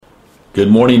Good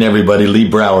morning, everybody. Lee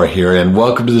Brower here, and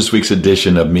welcome to this week's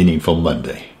edition of Meaningful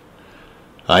Monday.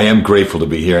 I am grateful to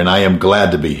be here, and I am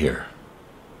glad to be here.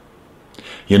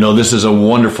 You know, this is a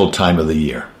wonderful time of the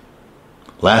year.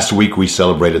 Last week we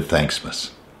celebrated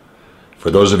Thanksmas.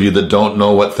 For those of you that don't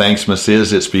know what Thanksmas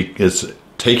is, it's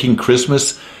taking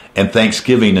Christmas and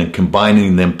Thanksgiving and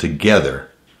combining them together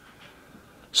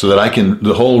so that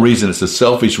the whole reason, it's a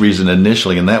selfish reason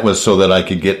initially, and that was so that I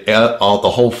could get the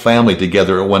whole family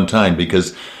together at one time.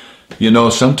 Because, you know,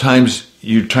 sometimes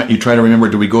you try to remember,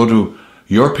 do we go to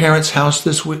your parents' house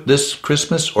this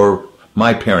Christmas or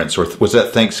my parents, or was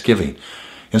that Thanksgiving?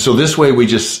 And so this way we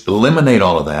just eliminate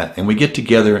all of that and we get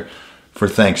together for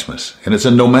Thanksmas. And it's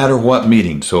a no matter what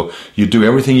meeting, so you do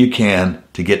everything you can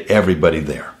to get everybody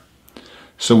there.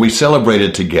 So we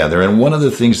celebrated together, and one of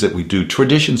the things that we do,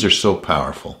 traditions are so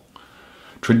powerful.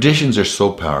 Traditions are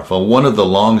so powerful. One of the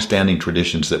long-standing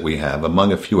traditions that we have,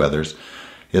 among a few others,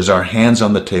 is our hands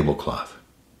on the tablecloth.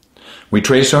 We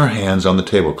trace our hands on the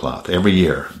tablecloth every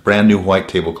year, brand new white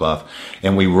tablecloth,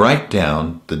 and we write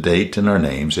down the date and our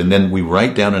names, and then we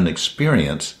write down an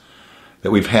experience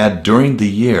that we've had during the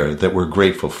year that we're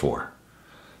grateful for.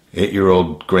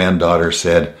 8-year-old granddaughter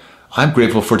said, "I'm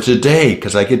grateful for today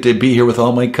because I get to be here with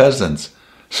all my cousins."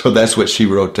 So that's what she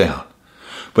wrote down.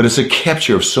 But it's a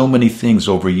capture of so many things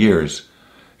over years.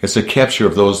 It's a capture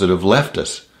of those that have left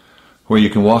us, where you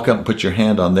can walk up and put your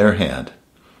hand on their hand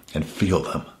and feel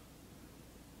them.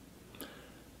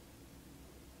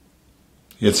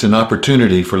 It's an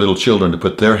opportunity for little children to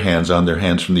put their hands on their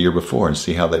hands from the year before and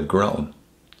see how they've grown.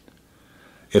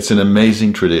 It's an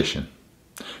amazing tradition.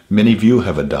 Many of you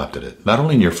have adopted it, not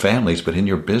only in your families, but in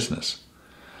your business.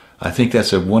 I think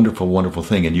that's a wonderful, wonderful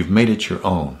thing, and you've made it your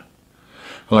own.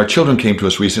 Well, our children came to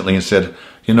us recently and said,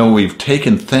 you know, we've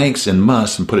taken thanks and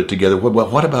must and put it together.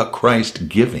 What about Christ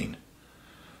giving?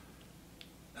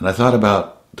 And I thought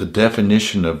about the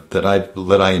definition that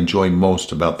I enjoy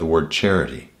most about the word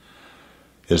charity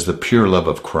is the pure love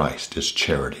of Christ is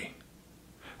charity,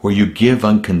 where you give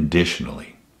unconditionally.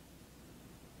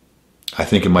 I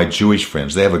think of my Jewish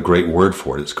friends, they have a great word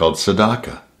for it. It's called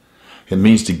tzedakah. It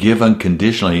means to give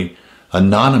unconditionally,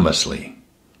 anonymously,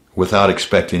 without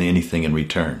expecting anything in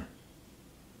return.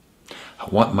 I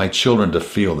want my children to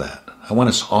feel that. I want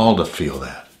us all to feel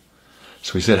that.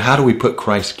 So we said, how do we put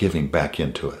Christ's giving back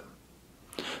into it?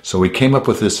 So we came up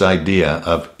with this idea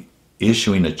of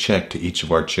issuing a check to each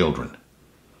of our children.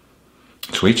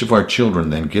 So each of our children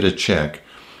then get a check.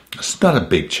 It's not a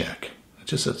big check.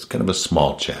 It's kind of a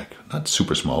small check. Not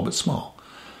super small, but small.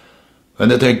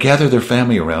 And that they gather their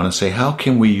family around and say, how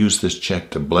can we use this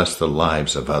check to bless the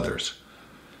lives of others?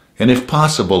 And if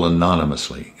possible,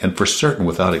 anonymously, and for certain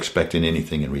without expecting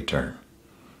anything in return.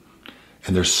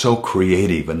 And they're so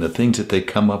creative in the things that they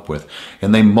come up with.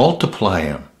 And they multiply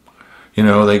them. You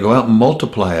know, they go out and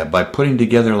multiply it by putting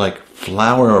together like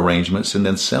flower arrangements and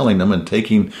then selling them and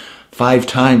taking 5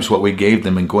 times what we gave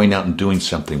them and going out and doing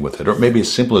something with it. Or maybe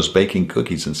as simple as baking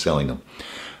cookies and selling them.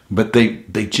 But they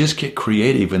just get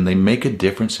creative and they make a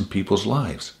difference in people's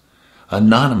lives.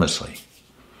 Anonymously.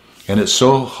 And it's just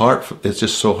so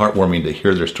heartwarming to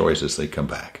hear their stories as they come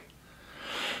back.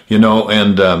 You know,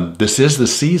 and this is the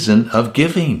season of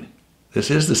giving.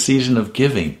 This is the season of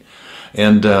giving.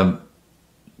 And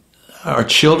our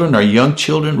children, our young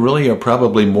children really are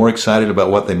probably more excited about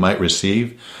what they might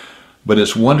receive. But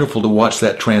it's wonderful to watch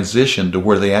that transition to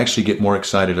where they actually get more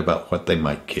excited about what they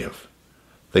might give.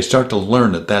 They start to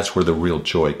learn that that's where the real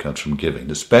joy comes from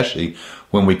giving, especially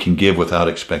when we can give without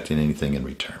expecting anything in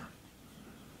return.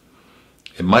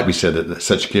 It might be said that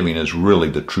such giving is really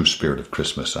the true spirit of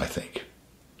Christmas, I think.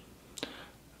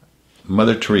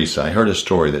 Mother Teresa, I heard a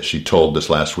story that she told this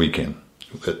last weekend.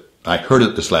 That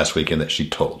she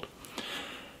told.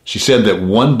 She said that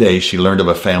one day she learned of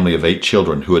a family of 8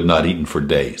 children who had not eaten for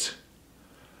days.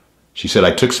 She said,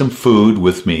 I took some food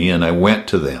with me and I went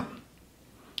to them.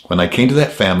 When I came to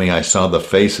that family, I saw the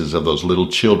faces of those little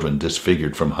children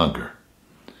disfigured from hunger.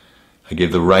 I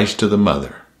gave the rice to the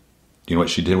mother. You know what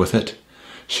she did with it?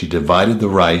 She divided the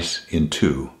rice in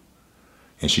 2,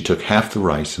 and she took half the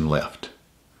rice and left.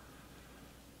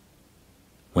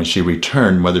 When she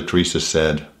returned, Mother Teresa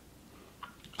said,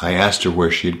 I asked her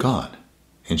where she had gone,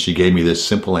 and she gave me this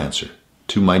simple answer.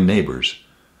 To my neighbors,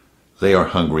 they are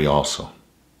hungry also.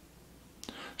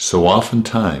 So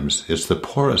oftentimes, it's the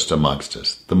poorest amongst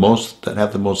us, that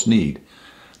have the most need,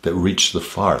 that reach the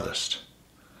farthest,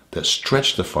 that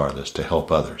stretch the farthest to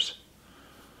help others.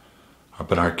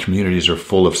 But our communities are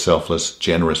full of selfless,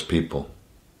 generous people.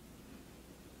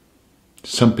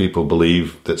 Some people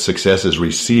believe that success is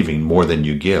receiving more than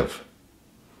you give.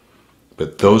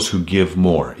 But those who give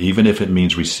more, even if it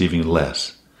means receiving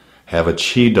less, have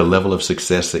achieved a level of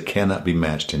success that cannot be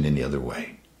matched in any other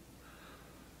way.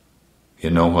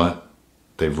 You know what?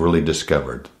 They've really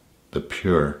discovered the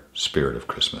pure spirit of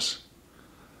Christmas.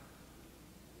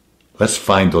 Let's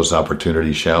find those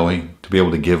opportunities, shall we, to be able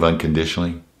to give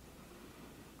unconditionally,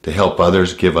 to help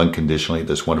others give unconditionally at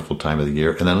this wonderful time of the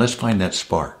year. And then let's find that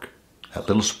spark, that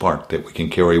little spark that we can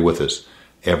carry with us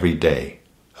every day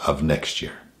of next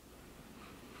year.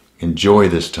 Enjoy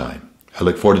this time. I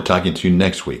look forward to talking to you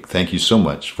next week. Thank you so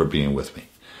much for being with me.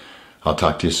 I'll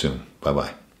talk to you soon.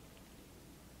 Bye-bye.